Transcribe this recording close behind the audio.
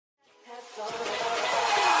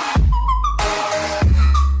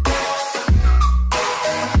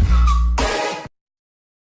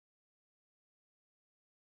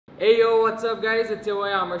Hey yo, what's up guys? It's your boy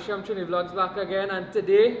Amersham Trini Vlogs back again, and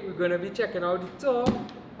today we're gonna be checking out the TOR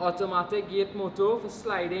automatic gate motor for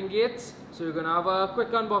sliding gates. So we're gonna have a quick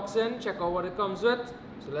unboxing, check out what it comes with.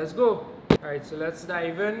 So let's go. Alright, so let's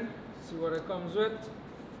dive in, see what it comes with.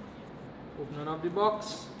 Opening up the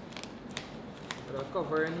box. Got a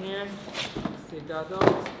cover in here. Let's take that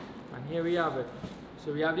out. And here we have it.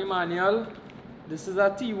 So we have the manual. This is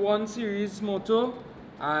a T1 series motor,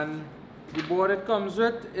 and the board it comes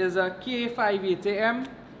with is a K580M.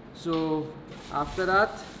 So after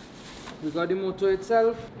that, we got the motor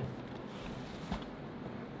itself.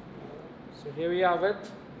 So here we have it.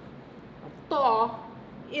 A TOR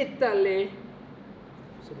Italy.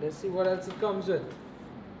 So let's see what else it comes with.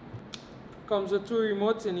 Comes with 2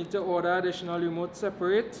 remotes. You need to order additional remotes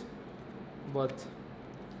separate. But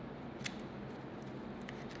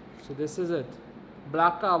so this is it.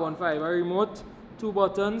 Black carbon fiber remote. 2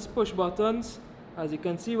 buttons, push buttons. As you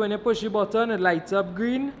can see, when you push the button, it lights up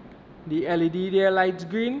green. The LED there lights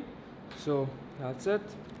green. So that's it.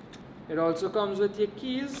 It also comes with your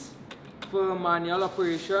keys for manual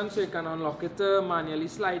operation, so you can unlock it to manually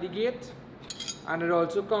slide the gate. And it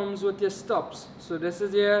also comes with your stops. So this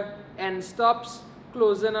is your end stops,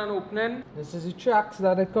 closing and opening. This is the tracks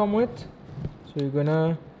that it come with. So you're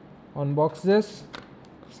gonna unbox this,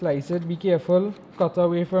 slice it, be careful, cut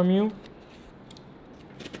away from you.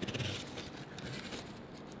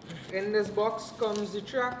 In this box comes the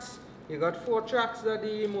tracks. You got 4 tracks that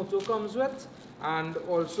the motor comes with, and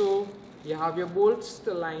also you have your bolts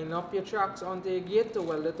to line up your tracks onto your gate, to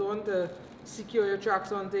weld it on, to secure your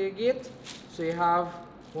tracks onto your gate. So you have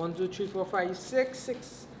 1, 2, 3, 4, 5,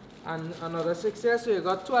 6, and another 6 here. So you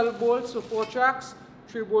got 12 bolts for 4 tracks,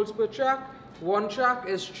 3 bolts per track. 1 track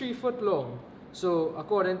is 3 foot long. So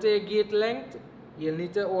according to your gate length, you'll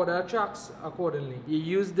need to order tracks accordingly. You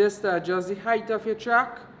use this to adjust the height of your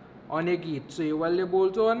track on your gate. So you weld your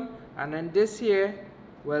bolt on, and then this here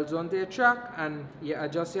welds onto your track, and you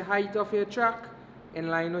adjust the height of your track in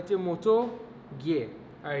line with your motor gear.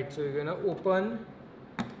 Alright, so you're gonna open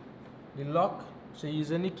the lock. So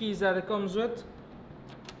using the keys that it comes with,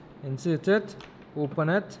 insert it, open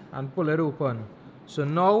it, and pull it open. So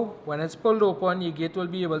now when it's pulled open, your gate will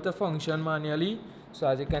be able to function manually. So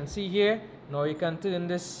as you can see here, now you can turn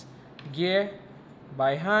this gear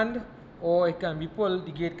by hand, or it can be pulled.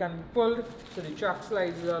 The gate can be pulled, so the track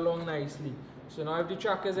slides along nicely. So now if the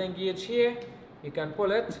track is engaged here, you can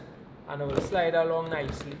pull it and it will slide along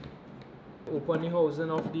nicely. Open the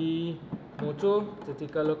housing of the motor to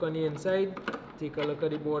take a look on the inside. Take a look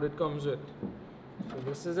at the board it comes with. So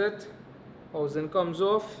this is it. Housing comes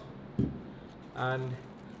off, and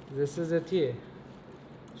this is it here.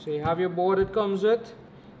 So you have your board it comes with,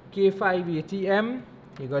 K580M.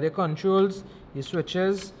 You got your controls, your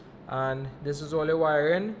switches, and this is all your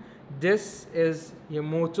wiring. This is your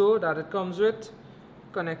motor that it comes with,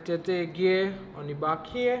 connected to your gear on the back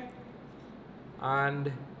here, and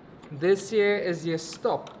this here is your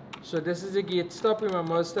stop. So this is the gate stop.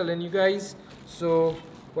 Remember I was telling you guys. So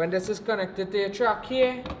when this is connected to your track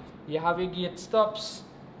here, you have your gate stops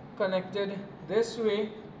connected this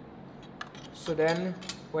way. So then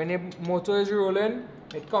when your motor is rolling,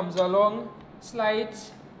 it comes along,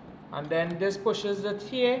 slides, and then this pushes it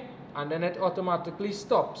here, and then it automatically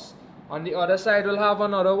stops. On the other side we'll have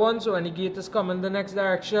another one, so when the gate is coming the next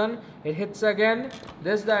direction, it hits again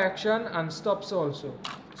this direction and stops also.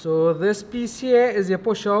 So this piece here is your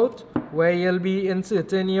push out, where you'll be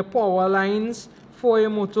inserting your power lines for your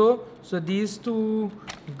motor. So these 2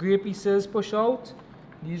 grey pieces push out,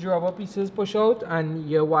 these rubber pieces push out, and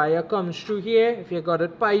your wire comes through here. If you got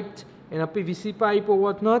it piped in a PVC pipe or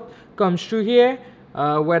whatnot, comes through here,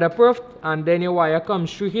 weatherproofed, and then your wire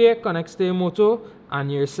comes through here, connects to your motor, and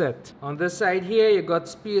you're set. On this side here, you got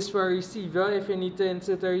space for a receiver if you need to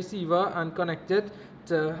insert a receiver and connect it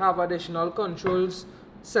to have additional controls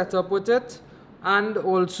set up with it. And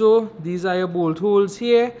also these are your bolt holes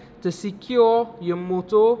here to secure your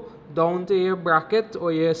motor down to your bracket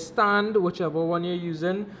or your stand, whichever one you're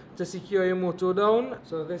using to secure your motor down.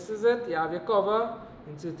 So this is it. You have your cover.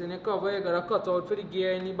 Insert in your cover. You got a cutout for the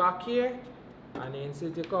gear in the back here, and you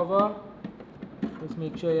insert your cover. Just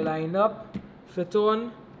make sure you're lined up, fit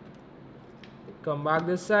on, come back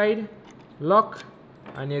this side, lock,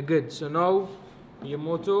 and you're good. So now your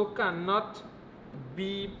motor cannot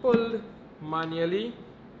be pulled manually.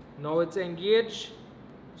 Now it's engaged,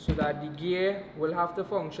 so that the gear will have to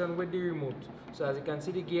function with the remote. So as you can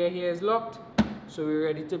see, the gear here is locked, so we're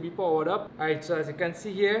ready to be powered up. Alright, so as you can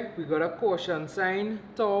see here, we got a caution sign,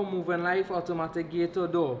 TOR Moving Life automatic gate or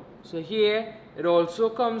door. So here it also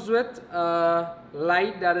comes with a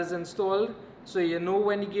light that is installed so you know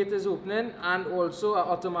when the gate is opening, and also an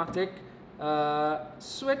automatic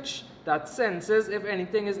switch that senses if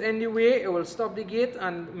anything is in the way, it will stop the gate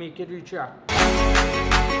and make it retract.